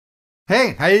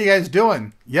Hey, how you guys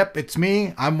doing? Yep, it's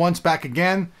me. I'm once back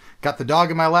again. Got the dog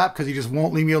in my lap because he just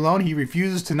won't leave me alone. He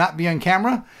refuses to not be on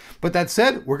camera. But that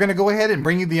said, we're going to go ahead and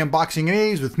bring you the unboxing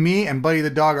days with me and Buddy the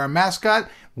dog, our mascot.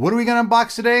 What are we going to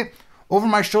unbox today? Over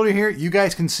my shoulder here, you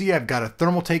guys can see I've got a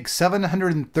Thermaltake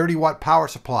 730 watt power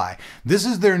supply. This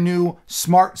is their new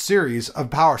Smart series of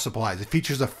power supplies. It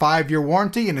features a 5-year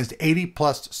warranty and is 80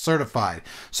 plus certified.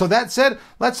 So that said,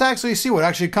 let's actually see what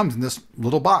actually comes in this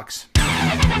little box.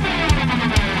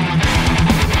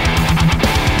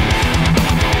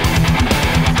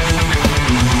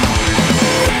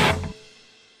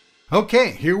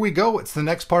 Okay, here we go. It's the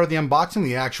next part of the unboxing,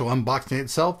 the actual unboxing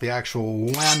itself, the actual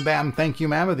wham bam thank you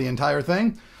ma'am of the entire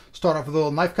thing. Start off with a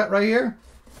little knife cut right here.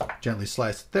 Gently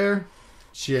slice it there.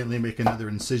 Gently make another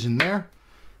incision there.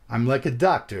 I'm like a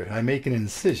doctor. I make an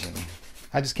incision.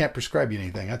 I just can't prescribe you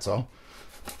anything, that's all.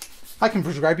 I can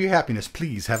prescribe you happiness.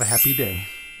 Please have a happy day.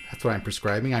 That's what I'm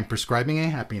prescribing. I'm prescribing a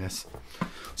happiness.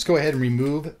 Let's go ahead and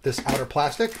remove this outer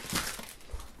plastic.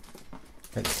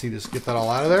 Let's see this, get that all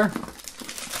out of there.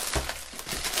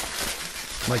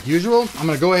 Like usual, I'm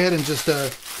going to go ahead and just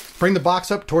bring the box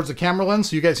up towards the camera lens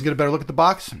so you guys can get a better look at the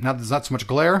box. Now there's not so much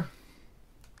glare.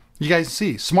 You guys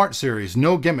see, Smart Series,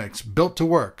 no gimmicks, built to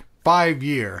work,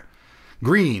 5-year,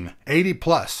 green, 80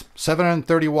 plus,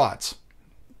 730 watts.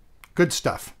 Good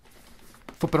stuff.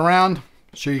 Flip it around,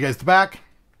 show you guys the back.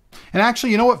 And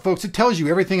actually, you know what, folks? It tells you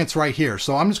everything that's right here.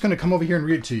 So I'm just going to come over here and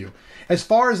read it to you. As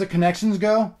far as the connections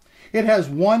go, it has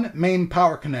one main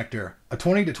power connector, a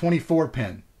 20 to 24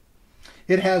 pin.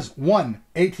 It has one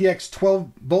ATX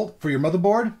 12 volt for your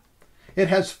motherboard. It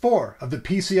has 4 of the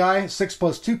PCI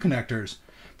 6+2 connectors.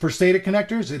 For SATA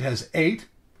connectors, it has 8.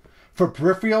 For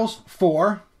peripherals,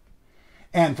 4.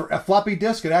 And for a floppy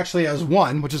disk, it actually has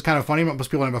 1, which is kind of funny.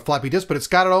 Most people don't have a floppy disk, but it's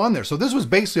got it all in there. So this was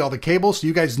basically all the cables, so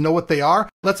you guys know what they are.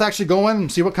 Let's actually go in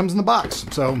and see what comes in the box.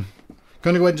 So I'm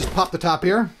going to go ahead and just pop the top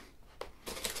here.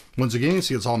 Once again, you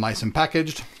see it's all nice and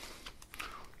packaged.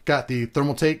 Got the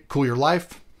Thermaltake Cool Your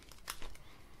Life.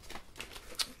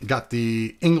 Got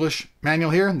the English manual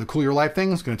here, the Cool Your Life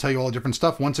thing. It's going to tell you all the different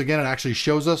stuff. Once again, it actually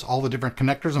shows us all the different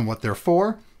connectors and what they're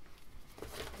for.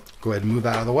 Go ahead and move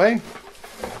that out of the way.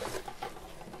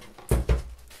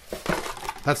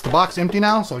 That's the box empty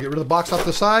now, so I'll get rid of the box off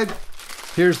the side.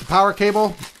 Here's the power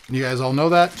cable. You guys all know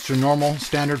that. It's your normal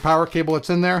standard power cable that's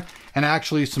in there. And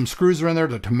actually some screws are in there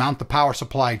to mount the power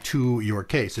supply to your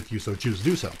case if you so choose to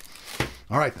do so.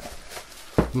 All right,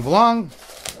 then. Move along.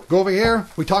 Go over here.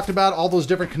 We talked about all those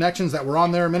different connections that were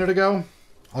on there a minute ago.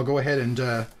 I'll go ahead and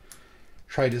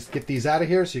try to just get these out of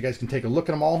here so you guys can take a look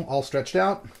at them all stretched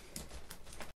out.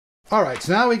 All right,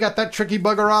 so now we got that tricky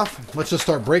bugger off. Let's just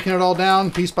start breaking it all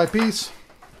down piece by piece.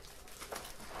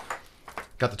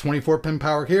 Got the 24 pin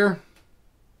power here.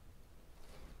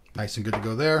 Nice and good to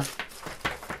go there.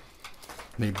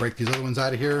 Let me break these other ones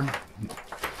out of here.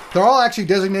 They're all actually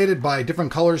designated by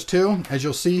different colors too, as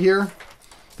you'll see here.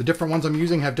 The different ones I'm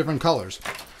using have different colors.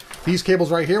 These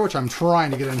cables right here, which I'm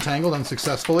trying to get entangled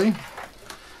unsuccessfully.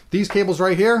 These cables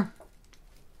right here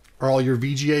are all your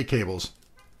VGA cables.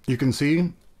 You can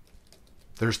see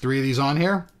there's 3 of these on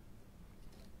here.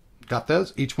 Got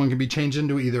those. Each one can be changed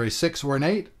into either a 6 or an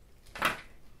 8.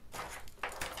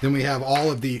 Then we have all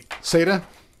of the SATA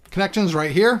connections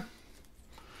right here.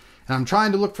 And I'm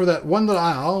trying to look for that one little,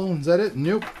 oh, is that it?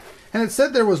 Nope. And it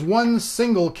said there was one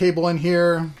single cable in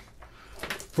here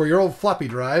for your old floppy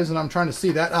drives, and I'm trying to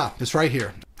see that. Ah, it's right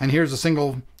here. And here's a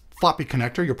single floppy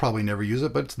connector. You'll probably never use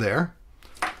it, but it's there.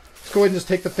 Let's go ahead and just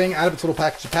take the thing out of its little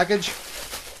package.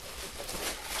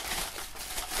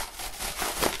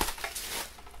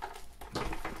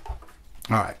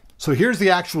 All right, so here's the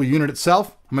actual unit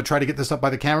itself. I'm gonna try to get this up by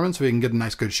the cameraman so we can get a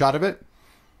nice good shot of it.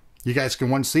 You guys can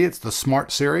once see it's the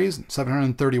Smart Series,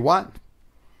 730 watt.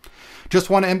 Just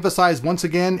want to emphasize once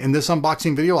again in this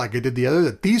unboxing video, like I did the other,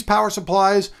 that these power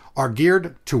supplies are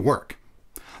geared to work.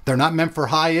 They're not meant for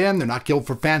high-end. They're not built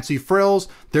for fancy frills.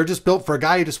 They're just built for a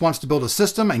guy who just wants to build a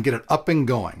system and get it up and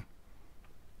going.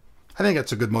 I think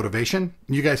that's a good motivation.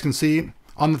 You guys can see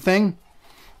on the thing,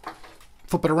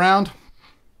 flip it around.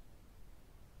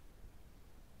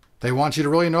 They want you to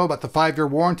really know about the 5-year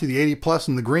warranty, the 80 plus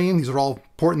and the green. These are all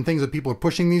important things that people are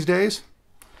pushing these days.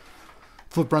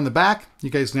 Flip around the back. You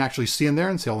guys can actually see in there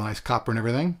and see all the nice copper and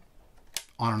everything.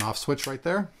 On and off switch right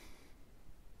there.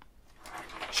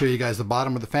 Show you guys the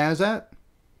bottom where the fan is at.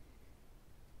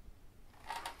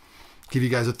 Give you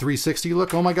guys a 360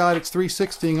 look. Oh my God, it's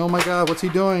 360. Oh my God, what's he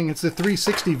doing? It's the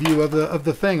 360 view of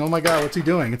the thing. Oh my God, what's he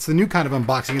doing? It's the new kind of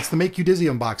unboxing. It's the make you dizzy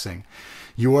unboxing.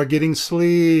 You are getting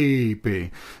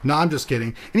sleepy. No, I'm just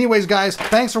kidding. Anyways, guys,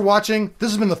 thanks for watching.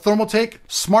 This has been the Thermaltake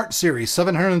Smart Series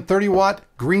 730 watt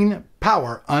green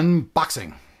power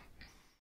unboxing.